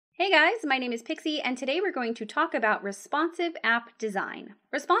Hey guys, my name is Pixie, and today we're going to talk about responsive app design.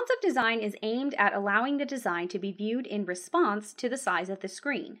 Responsive design is aimed at allowing the design to be viewed in response to the size of the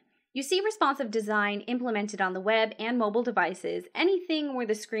screen. You see responsive design implemented on the web and mobile devices, anything where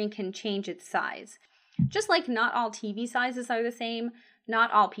the screen can change its size. Just like not all TV sizes are the same,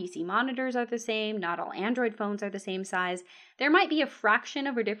 not all PC monitors are the same, not all Android phones are the same size, there might be a fraction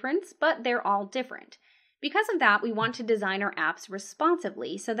of a difference, but they're all different. Because of that, we want to design our apps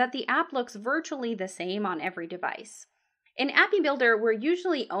responsively so that the app looks virtually the same on every device. In AppyBuilder, we're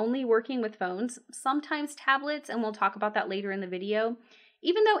usually only working with phones, sometimes tablets, and we'll talk about that later in the video.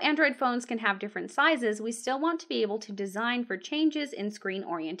 Even though Android phones can have different sizes, we still want to be able to design for changes in screen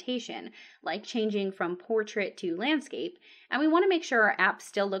orientation, like changing from portrait to landscape, and we want to make sure our app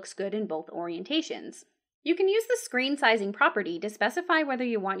still looks good in both orientations. You can use the screen sizing property to specify whether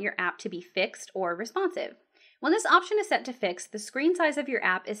you want your app to be fixed or responsive. When this option is set to fixed, the screen size of your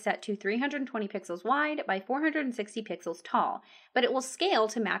app is set to 320 pixels wide by 460 pixels tall, but it will scale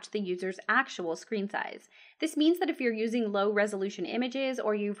to match the user's actual screen size. This means that if you're using low-resolution images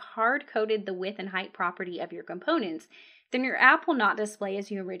or you've hard-coded the width and height property of your components, then your app will not display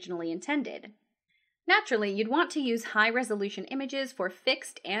as you originally intended. Naturally, you'd want to use high-resolution images for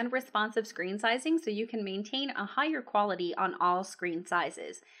fixed and responsive screen sizing so you can maintain a higher quality on all screen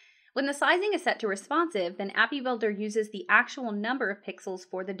sizes. When the sizing is set to responsive, then AppyBuilder uses the actual number of pixels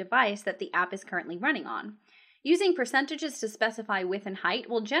for the device that the app is currently running on. Using percentages to specify width and height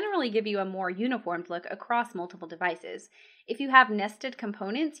will generally give you a more uniform look across multiple devices. If you have nested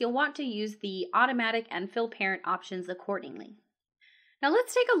components, you'll want to use the automatic and fill parent options accordingly. Now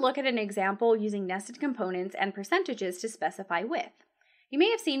let's take a look at an example using nested components and percentages to specify width. You may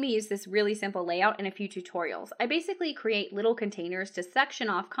have seen me use this really simple layout in a few tutorials. I basically create little containers to section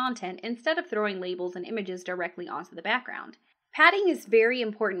off content instead of throwing labels and images directly onto the background. Padding is very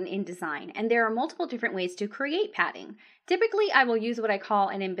important in design, and there are multiple different ways to create padding. Typically, I will use what I call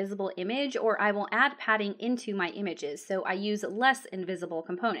an invisible image, or I will add padding into my images, so I use less invisible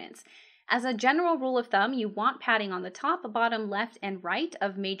components. As a general rule of thumb, you want padding on the top, bottom, left, and right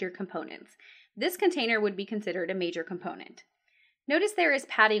of major components. This container would be considered a major component. Notice there is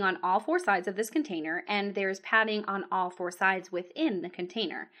padding on all four sides of this container, and there is padding on all four sides within the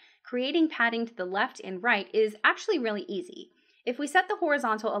container. Creating padding to the left and right is actually really easy. If we set the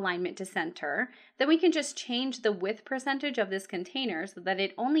horizontal alignment to center, then we can just change the width percentage of this container so that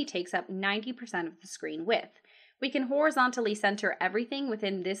it only takes up 90% of the screen width. We can horizontally center everything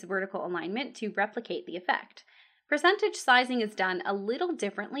within this vertical alignment to replicate the effect. Percentage sizing is done a little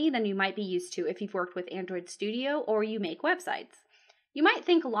differently than you might be used to if you've worked with Android Studio or you make websites. You might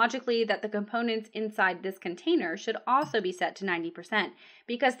think logically that the components inside this container should also be set to 90%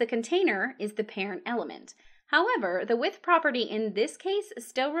 because the container is the parent element. However, the width property in this case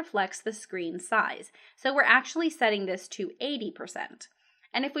still reflects the screen size, so we're actually setting this to 80%.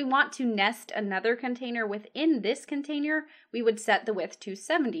 And if we want to nest another container within this container, we would set the width to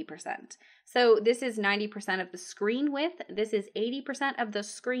 70%. So this is 90% of the screen width, this is 80% of the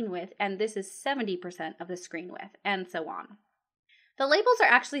screen width, and this is 70% of the screen width, and so on. The labels are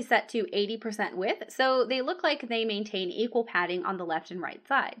actually set to 80% width, so they look like they maintain equal padding on the left and right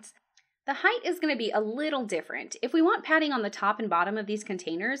sides. The height is going to be a little different. If we want padding on the top and bottom of these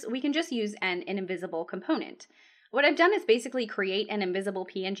containers, we can just use an invisible component. What I've done is basically create an invisible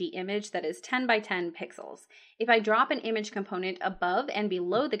PNG image that is 10 by 10 pixels. If I drop an image component above and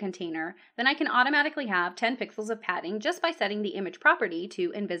below the container, then I can automatically have 10 pixels of padding just by setting the image property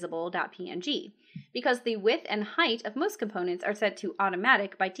to invisible.png, because the width and height of most components are set to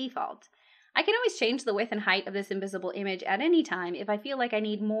automatic by default. I can always change the width and height of this invisible image at any time if I feel like I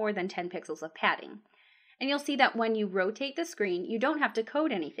need more than 10 pixels of padding. And you'll see that when you rotate the screen, you don't have to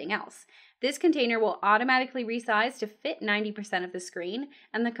code anything else. This container will automatically resize to fit 90% of the screen,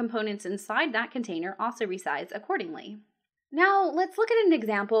 and the components inside that container also resize accordingly. Now, let's look at an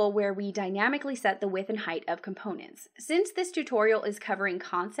example where we dynamically set the width and height of components. Since this tutorial is covering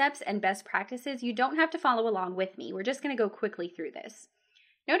concepts and best practices, you don't have to follow along with me. We're just going to go quickly through this.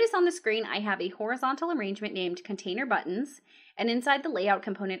 Notice on the screen I have a horizontal arrangement named Container Buttons, and inside the layout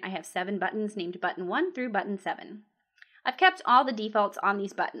component I have 7 buttons named Button 1 through Button 7. I've kept all the defaults on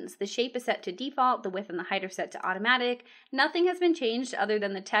these buttons. The shape is set to default, the width and the height are set to automatic. Nothing has been changed other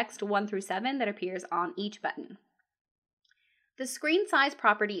than the text 1 through 7 that appears on each button. The screen size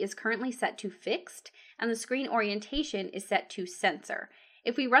property is currently set to fixed, and the screen orientation is set to sensor.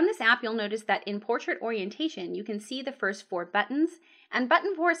 If we run this app, you'll notice that in portrait orientation, you can see the first 4 buttons, and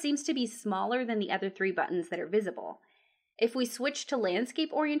button 4 seems to be smaller than the other 3 buttons that are visible. If we switch to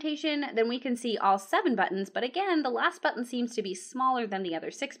landscape orientation, then we can see all 7 buttons, but again, the last button seems to be smaller than the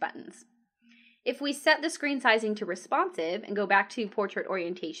other 6 buttons. If we set the screen sizing to responsive and go back to portrait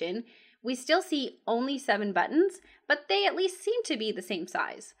orientation, we still see only 7 buttons, but they at least seem to be the same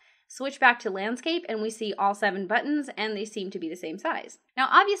size. Switch back to landscape and we see all 7 buttons and they seem to be the same size. Now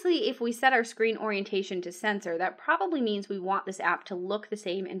obviously if we set our screen orientation to sensor, that probably means we want this app to look the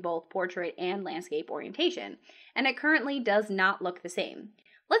same in both portrait and landscape orientation, and it currently does not look the same.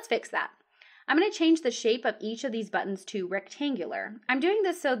 Let's fix that. I'm going to change the shape of each of these buttons to rectangular. I'm doing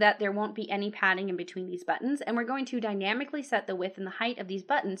this so that there won't be any padding in between these buttons, and we're going to dynamically set the width and the height of these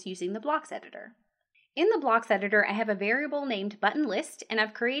buttons using the blocks editor. In the blocks editor, I have a variable named button list, and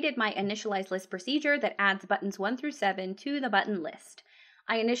I've created my initialize list procedure that adds buttons 1 through 7 to the button list.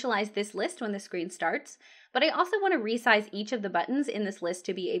 I initialize this list when the screen starts, but I also want to resize each of the buttons in this list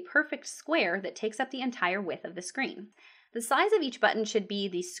to be a perfect square that takes up the entire width of the screen. The size of each button should be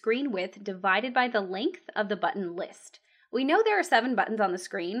the screen width divided by the length of the button list. We know there are 7 buttons on the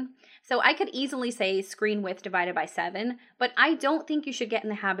screen, so I could easily say screen width divided by 7, but I don't think you should get in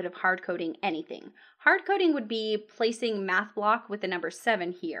the habit of hard coding anything. Hard coding would be placing math block with the number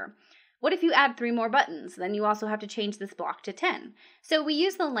 7 here. What if you add 3 more buttons? Then you also have to change this block to 10. So we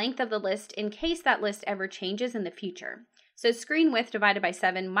use the length of the list in case that list ever changes in the future. So screen width divided by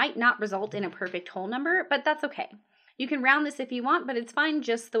 7 might not result in a perfect whole number, but that's okay. You can round this if you want, but it's fine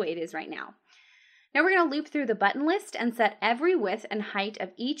just the way it is right now. Now we're going to loop through the button list and set every width and height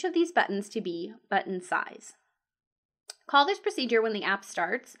of each of these buttons to be button size. Call this procedure when the app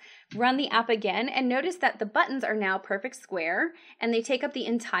starts, run the app again, and notice that the buttons are now perfect square and they take up the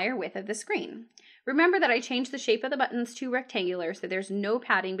entire width of the screen. Remember that I changed the shape of the buttons to rectangular so there's no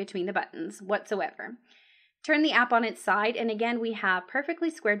padding between the buttons whatsoever. Turn the app on its side, and again we have perfectly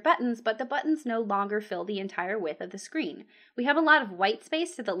squared buttons, but the buttons no longer fill the entire width of the screen. We have a lot of white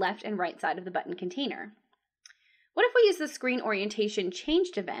space to the left and right side of the button container. What if we use the screen orientation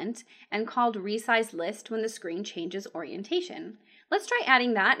changed event and called resize list when the screen changes orientation? Let's try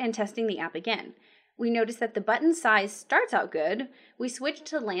adding that and testing the app again. We notice that the button size starts out good, we switch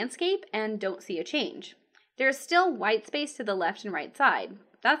to landscape and don't see a change. There's still white space to the left and right side.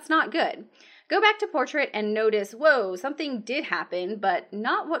 That's not good. Go back to portrait and notice, whoa, something did happen, but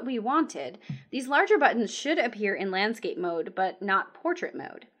not what we wanted. These larger buttons should appear in landscape mode, but not portrait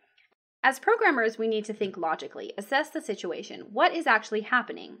mode. As programmers, we need to think logically, assess the situation. What is actually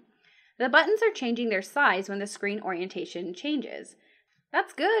happening? The buttons are changing their size when the screen orientation changes.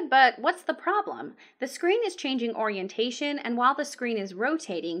 That's good, but what's the problem? The screen is changing orientation, and while the screen is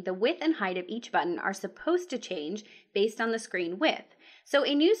rotating, the width and height of each button are supposed to change based on the screen width. So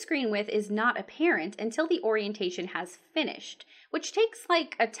a new screen width is not apparent until the orientation has finished, which takes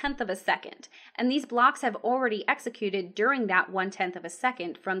like 1/10 of a second, and these blocks have already executed during that 1/10 of a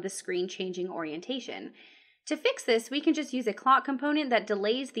second from the screen changing orientation. To fix this, we can just use a clock component that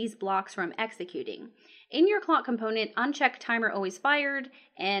delays these blocks from executing. In your clock component, uncheck timer always fired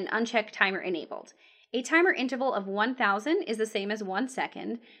and uncheck timer enabled. A timer interval of 1000 is the same as 1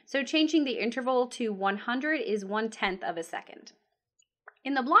 second, so changing the interval to 100 is 1/10 of a second.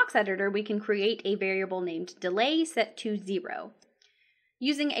 In the blocks editor, we can create a variable named delay set to 0.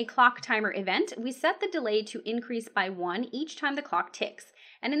 Using a clock timer event, we set the delay to increase by 1 each time the clock ticks,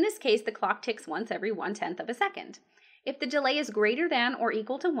 and in this case, the clock ticks once every 1/10 of a second. If the delay is greater than or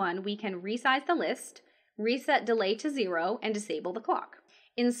equal to 1, we can resize the list, reset delay to 0, and disable the clock.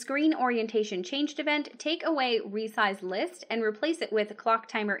 In screen orientation changed event, take away resize list and replace it with clock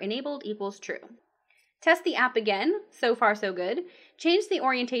timer enabled equals true. Test the app again, so far so good. Change the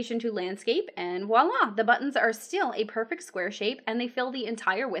orientation to landscape, and voila, the buttons are still a perfect square shape and they fill the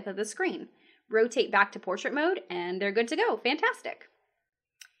entire width of the screen. Rotate back to portrait mode and they're good to go. Fantastic.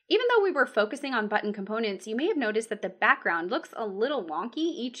 Even though we were focusing on button components, you may have noticed that the background looks a little wonky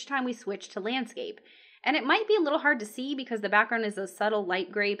each time we switch to landscape. And it might be a little hard to see because the background is a subtle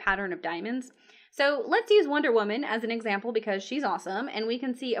light gray pattern of diamonds. So let's use Wonder Woman as an example because she's awesome and we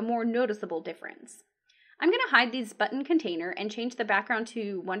can see a more noticeable difference. I'm going to hide this button container and change the background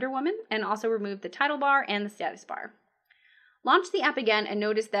to Wonder Woman and also remove the title bar and the status bar. Launch the app again and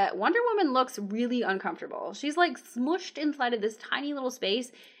notice that Wonder Woman looks really uncomfortable. She's like smushed inside of this tiny little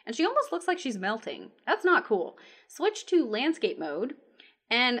space and she almost looks like she's melting. That's not cool. Switch to landscape mode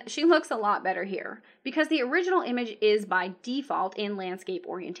and she looks a lot better here because the original image is by default in landscape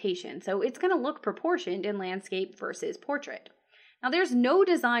orientation, so it's going to look proportioned in landscape versus portrait. Now there's no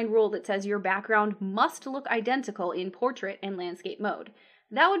design rule that says your background must look identical in portrait and landscape mode.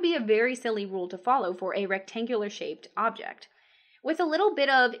 That would be a very silly rule to follow for a rectangular shaped object. With a little bit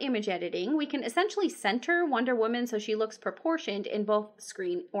of image editing, we can essentially center Wonder Woman so she looks proportioned in both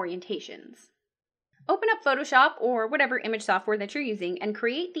screen orientations. Open up Photoshop or whatever image software that you're using and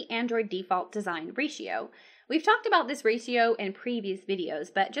create the Android default design ratio. We've talked about this ratio in previous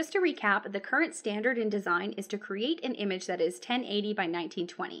videos, but just to recap, the current standard in design is to create an image that is 1080 by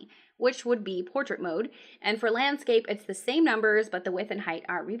 1920, which would be portrait mode, and for landscape it's the same numbers but the width and height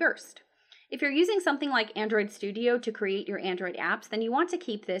are reversed. If you're using something like Android Studio to create your Android apps, then you want to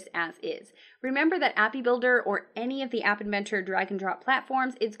keep this as is. Remember that AppyBuilder or any of the App Inventor drag and drop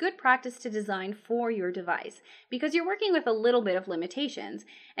platforms, it's good practice to design for your device because you're working with a little bit of limitations.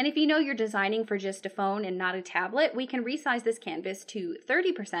 And if you know you're designing for just a phone and not a tablet, we can resize this canvas to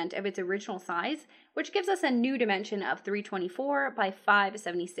 30% of its original size, which gives us a new dimension of 324 by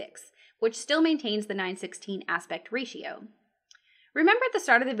 576, which still maintains the 9:16 aspect ratio. Remember at the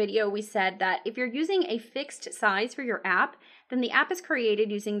start of the video we said that if you're using a fixed size for your app, then the app is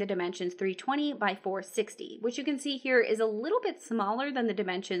created using the dimensions 320 by 460, which you can see here is a little bit smaller than the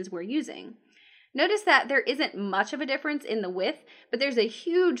dimensions we're using. Notice that there isn't much of a difference in the width, but there's a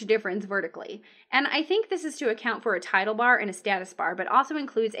huge difference vertically. And I think this is to account for a title bar and a status bar, but also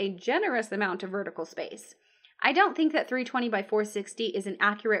includes a generous amount of vertical space. I don't think that 320 by 460 is an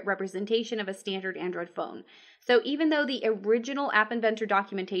accurate representation of a standard Android phone. So even though the original App Inventor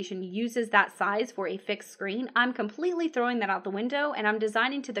documentation uses that size for a fixed screen, I'm completely throwing that out the window and I'm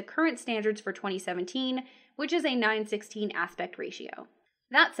designing to the current standards for 2017, which is a 9:16 aspect ratio.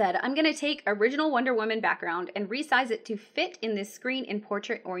 That said, I'm going to take original Wonder Woman background and resize it to fit in this screen in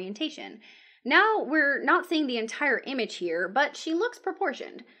portrait orientation. Now we're not seeing the entire image here, but she looks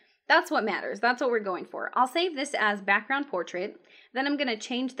proportioned. That's what matters. That's what we're going for. I'll save this as background portrait. Then I'm going to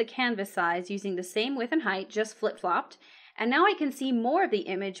change the canvas size using the same width and height, just flip-flopped. And now I can see more of the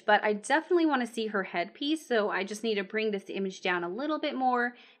image, but I definitely want to see her headpiece, so I just need to bring this image down a little bit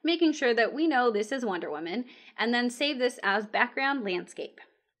more, making sure that we know this is Wonder Woman, and then save this as background landscape.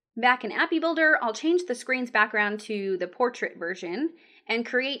 Back in AppyBuilder, I'll change the screen's background to the portrait version and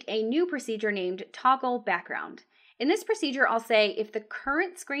create a new procedure named toggle background. In this procedure, I'll say if the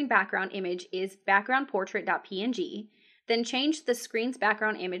current screen background image is backgroundportrait.png, then change the screen's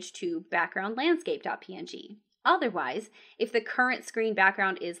background image to backgroundlandscape.png. Otherwise, if the current screen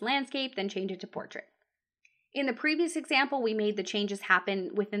background is landscape, then change it to portrait. In the previous example, we made the changes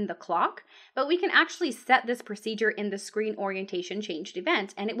happen within the clock, but we can actually set this procedure in the screen orientation changed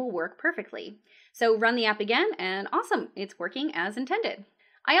event, and it will work perfectly. So run the app again, and awesome, it's working as intended.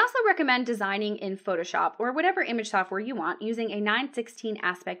 I also recommend designing in Photoshop or whatever image software you want using a 9:16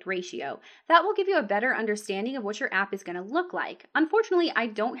 aspect ratio. That will give you a better understanding of what your app is going to look like. Unfortunately, I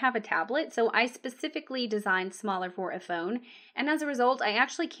don't have a tablet, so I specifically designed smaller for a phone, and as a result, I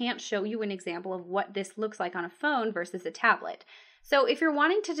actually can't show you an example of what this looks like on a phone versus a tablet. So if you're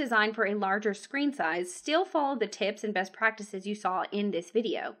wanting to design for a larger screen size, still follow the tips and best practices you saw in this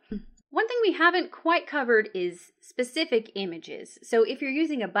video. One thing we haven't quite covered is specific images. So if you're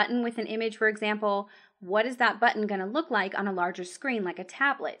using a button with an image, for example, what is that button going to look like on a larger screen like a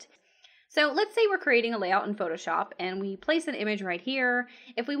tablet? So let's say we're creating a layout in Photoshop and we place an image right here.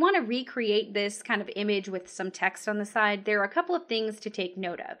 If we want to recreate this kind of image with some text on the side, there are a couple of things to take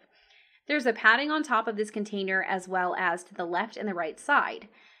note of. There's a padding on top of this container as well as to the left and the right side.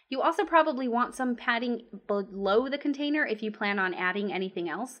 You also probably want some padding below the container if you plan on adding anything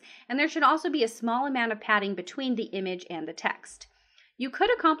else, and there should also be a small amount of padding between the image and the text. You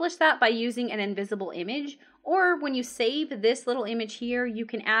could accomplish that by using an invisible image, or when you save this little image here, you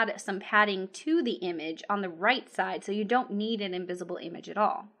can add some padding to the image on the right side so you don't need an invisible image at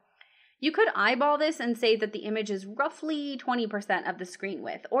all. You could eyeball this and say that the image is roughly 20% of the screen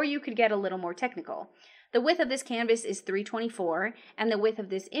width, or you could get a little more technical. The width of this canvas is 324, and the width of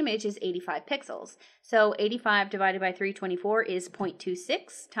this image is 85 pixels. So 85 divided by 324 is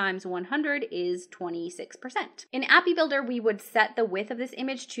 0.26 times 100 is 26%. In AppyBuilder, we would set the width of this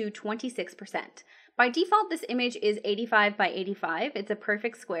image to 26%. By default, this image is 85 by 85. It's a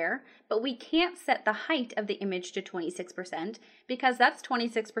perfect square, but we can't set the height of the image to 26% because that's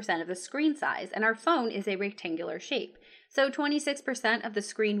 26% of the screen size, and our phone is a rectangular shape. So 26% of the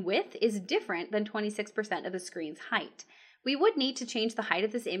screen width is different than 26% of the screen's height. We would need to change the height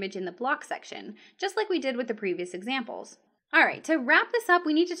of this image in the block section, just like we did with the previous examples. Alright, to wrap this up,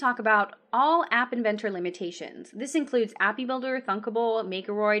 we need to talk about all App Inventor limitations. This includes AppyBuilder, Thunkable,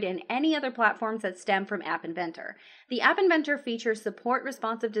 Makeroid, and any other platforms that stem from App Inventor. The App Inventor features support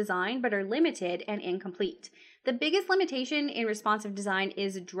responsive design, but are limited and incomplete. The biggest limitation in responsive design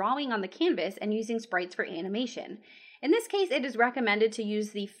is drawing on the canvas and using sprites for animation. In this case, it is recommended to use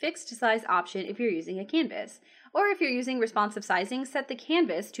the fixed size option if you're using a canvas. Or if you're using responsive sizing, set the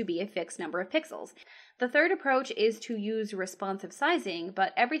canvas to be a fixed number of pixels. The third approach is to use responsive sizing,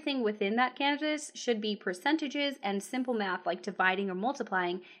 but everything within that canvas should be percentages and simple math like dividing or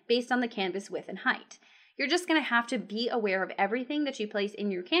multiplying based on the canvas width and height. You're just going to have to be aware of everything that you place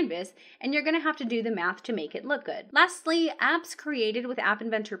in your canvas, and you're going to have to do the math to make it look good. Lastly, apps created with App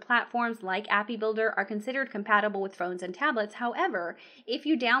Inventor platforms like AppyBuilder are considered compatible with phones and tablets. However, if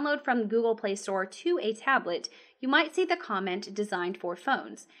you download from the Google Play Store to a tablet, you might see the comment designed for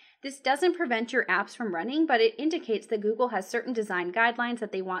phones. This doesn't prevent your apps from running, but it indicates that Google has certain design guidelines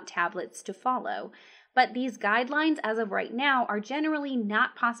that they want tablets to follow. But these guidelines, as of right now, are generally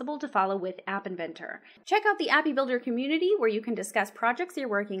not possible to follow with App Inventor. Check out the AppyBuilder community where you can discuss projects you're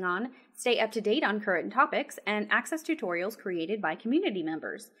working on, stay up to date on current topics, and access tutorials created by community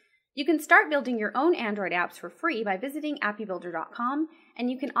members. You can start building your own Android apps for free by visiting AppyBuilder.com,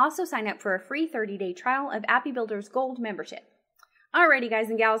 and you can also sign up for a free 30-day trial of AppyBuilder's Gold membership. Alrighty guys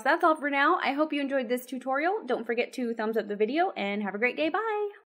and gals, that's all for now. I hope you enjoyed this tutorial. Don't forget to thumbs up the video and have a great day. Bye!